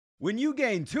When you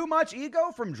gain too much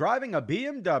ego from driving a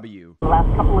BMW. The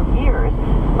last couple of years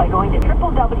by going to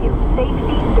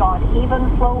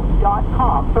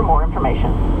www.safety.evenflow.com for more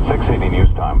information. 680 News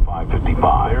Time,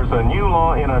 5:55. There's a new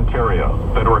law in Ontario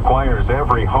that requires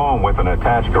every home with an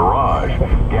attached garage,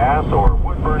 gas or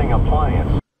wood-burning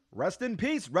appliance. Rest in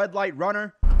peace, red light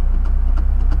runner.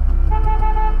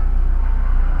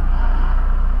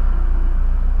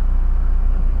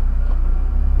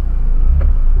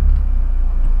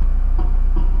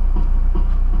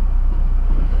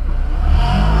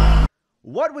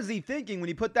 What was he thinking when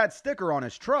he put that sticker on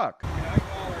his truck?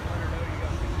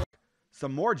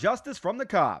 Some more justice from the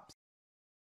cops.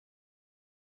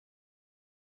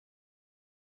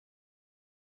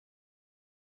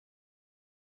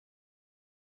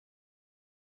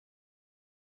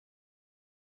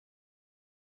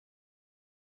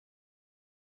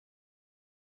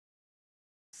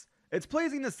 It's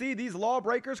pleasing to see these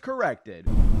lawbreakers corrected.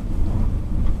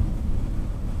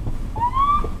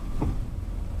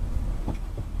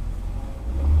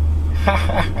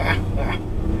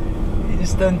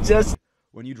 Instant just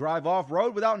When you drive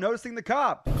off-road without noticing the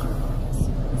cop.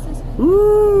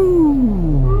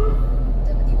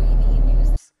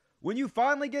 When you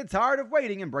finally get tired of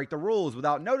waiting and break the rules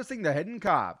without noticing the hidden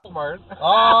cop. Oh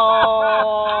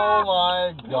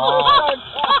my god.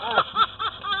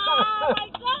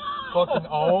 Fucking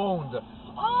owned.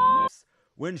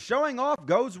 When showing off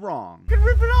goes wrong. Can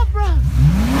rip it up, bro.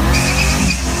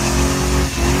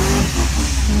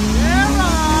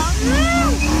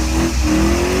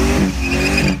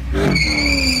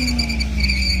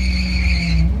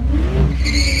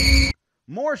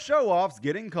 More show-offs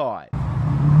getting caught.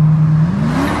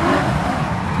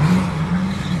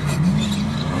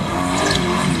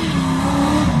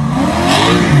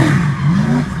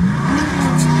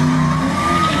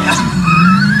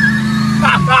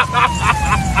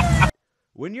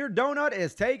 When your donut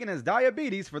is taken as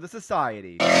diabetes for the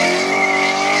society.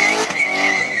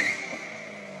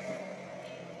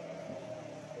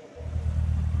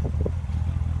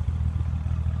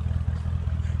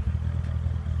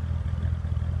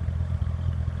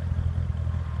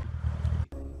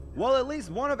 Well, at least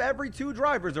one of every 2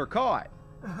 drivers are caught.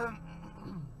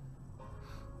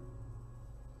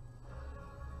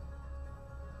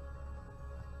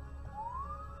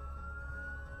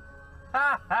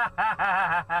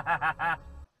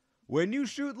 When you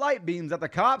shoot light beams at the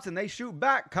cops and they shoot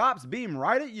back, cops beam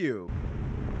right at you.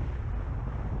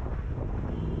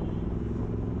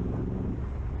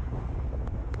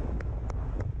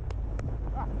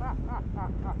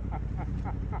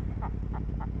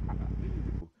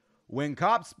 When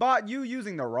cops spot you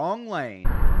using the wrong lane.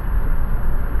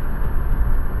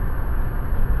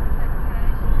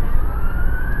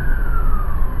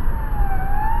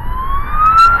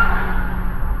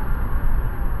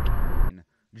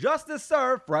 Justice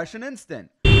served, fresh and instant.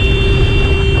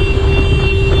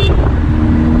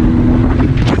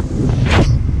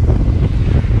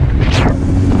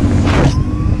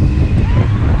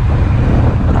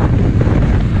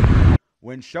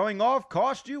 When showing off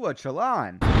cost you a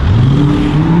challan.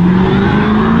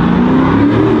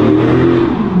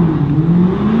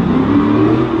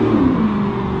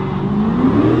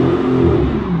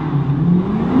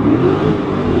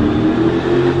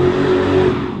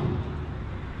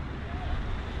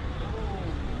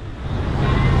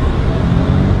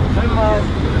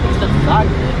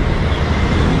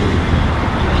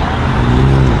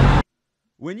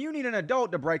 When you need an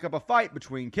adult to break up a fight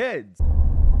between kids.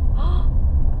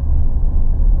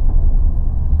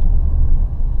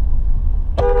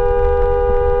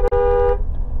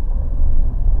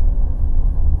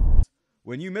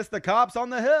 When you miss the cops on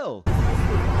the hill.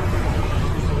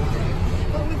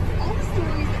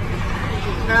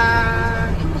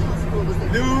 Nah.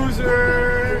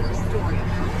 Loser.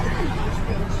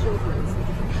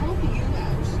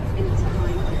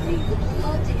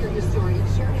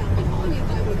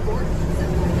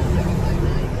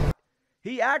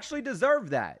 He actually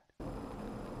deserved that. Oh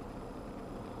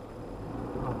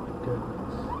my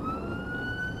goodness.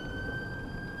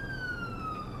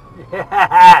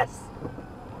 Yes.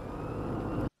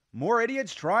 More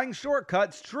idiots trying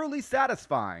shortcuts, truly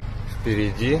satisfying.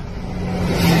 Впереди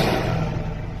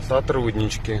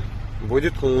сотруднички.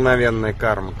 Будет мгновенная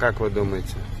карма, как вы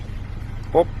думаете?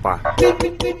 Опа!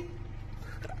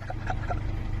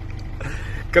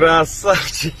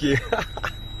 Красавчики!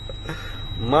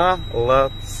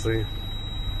 Молодцы!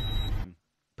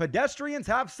 Pedestrians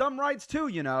have some rights too,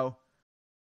 you know.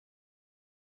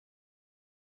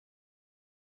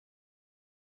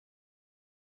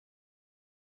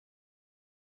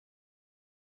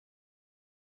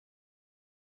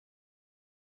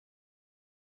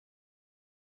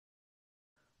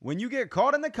 When you get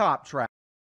caught in the cop trap.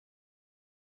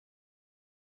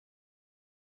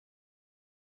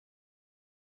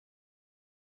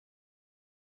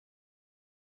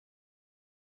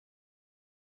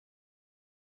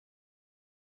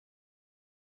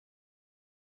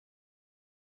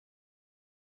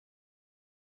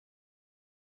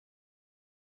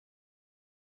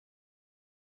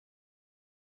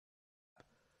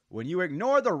 When you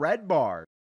ignore the red bar.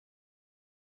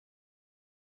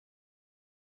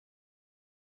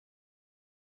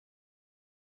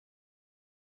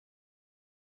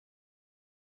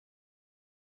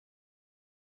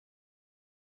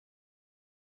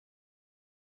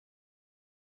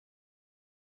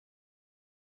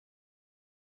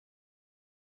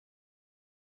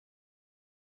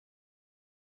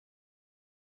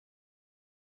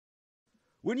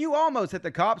 When you almost hit the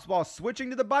cops while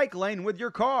switching to the bike lane with your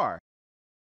car.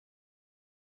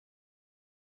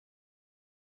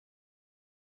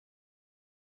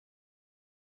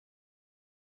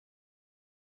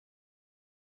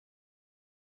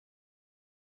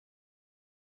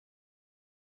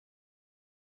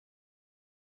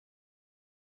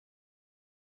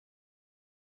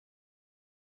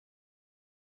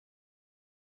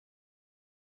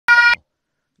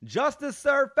 Justice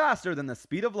served faster than the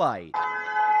speed of light. I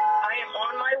am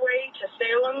on my way to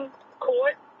Salem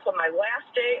Court for my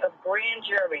last day of grand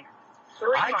jury.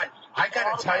 3 months. I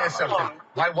got to tell you something.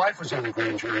 My wife was on the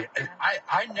grand jury, and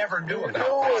I never knew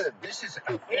about this. This is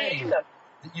a thing.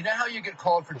 You know how you get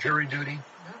called for jury duty,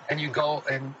 and you go,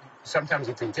 and sometimes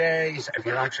it's in days. If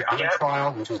you're actually on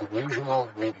trial, which is unusual,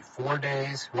 maybe 4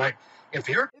 days, right? If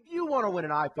you want to win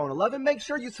an iPhone 11, make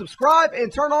sure you subscribe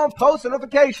and turn on post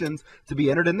notifications to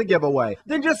be entered in the giveaway.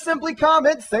 Then just simply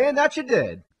comment saying that you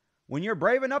did. When you're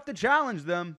brave enough to challenge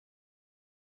them.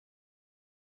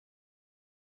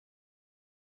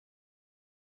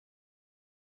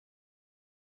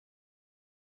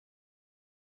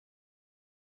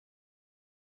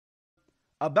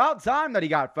 About time that he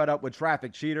got fed up with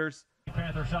traffic cheaters.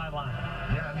 Panther sideline.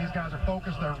 Yeah, these guys are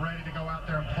focused. They're ready to go out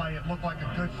there and play. It looked like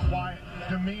a good, quiet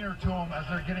demeanor to them as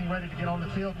they're getting ready to get on the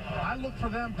field. I look for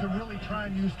them to really try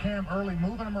and use Cam early,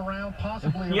 moving them around,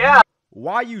 possibly. Yeah.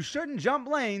 Why you shouldn't jump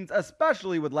lanes,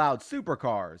 especially with loud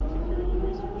supercars. Security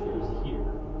researchers here.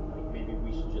 Like maybe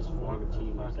we should just form a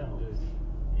team ourselves and see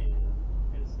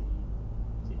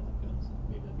how it goes.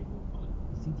 Maybe that'd be more fun.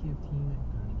 CTF team at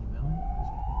Carnegie Mellon.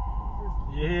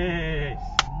 Yes.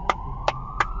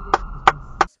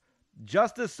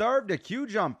 Justice served a Q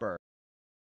jumper.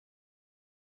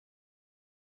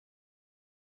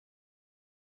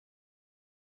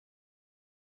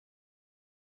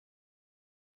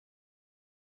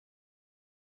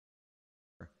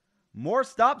 More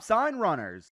stop sign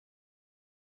runners.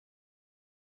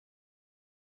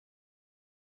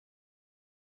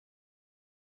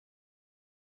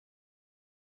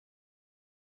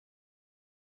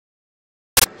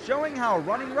 Showing how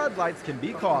running red lights can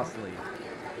be costly.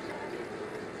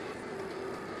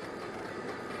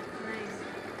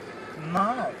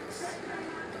 Nice.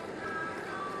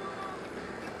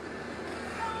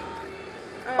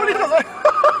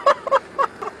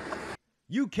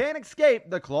 You can't escape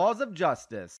the claws of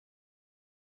justice.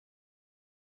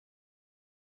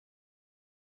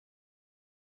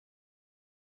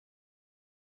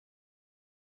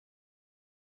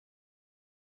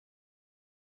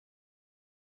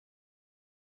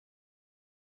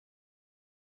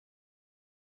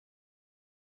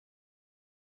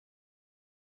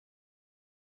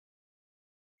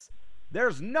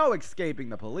 There's no escaping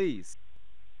the police.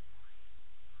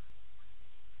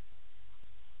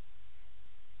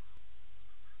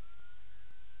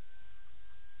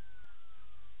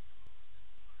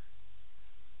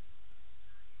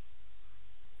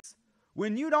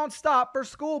 When you don't stop for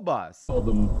school bus. Called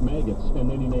them maggots, and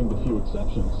then he named a few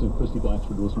exceptions. And Christy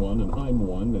Blacksford was one, and I'm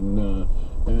one, and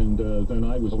then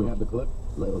I was. We have the clip.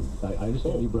 I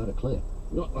understand you brought a clip.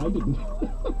 No, I didn't.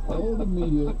 All the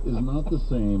media is not the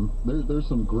same. There's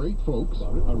some great folks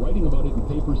writing about it in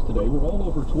papers today. We're all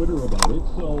over Twitter about it.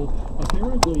 So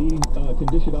apparently, can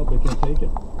dish it out, but can't take it.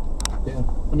 Yeah.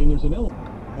 I mean, there's an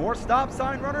element. More stop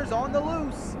sign runners on the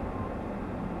loose.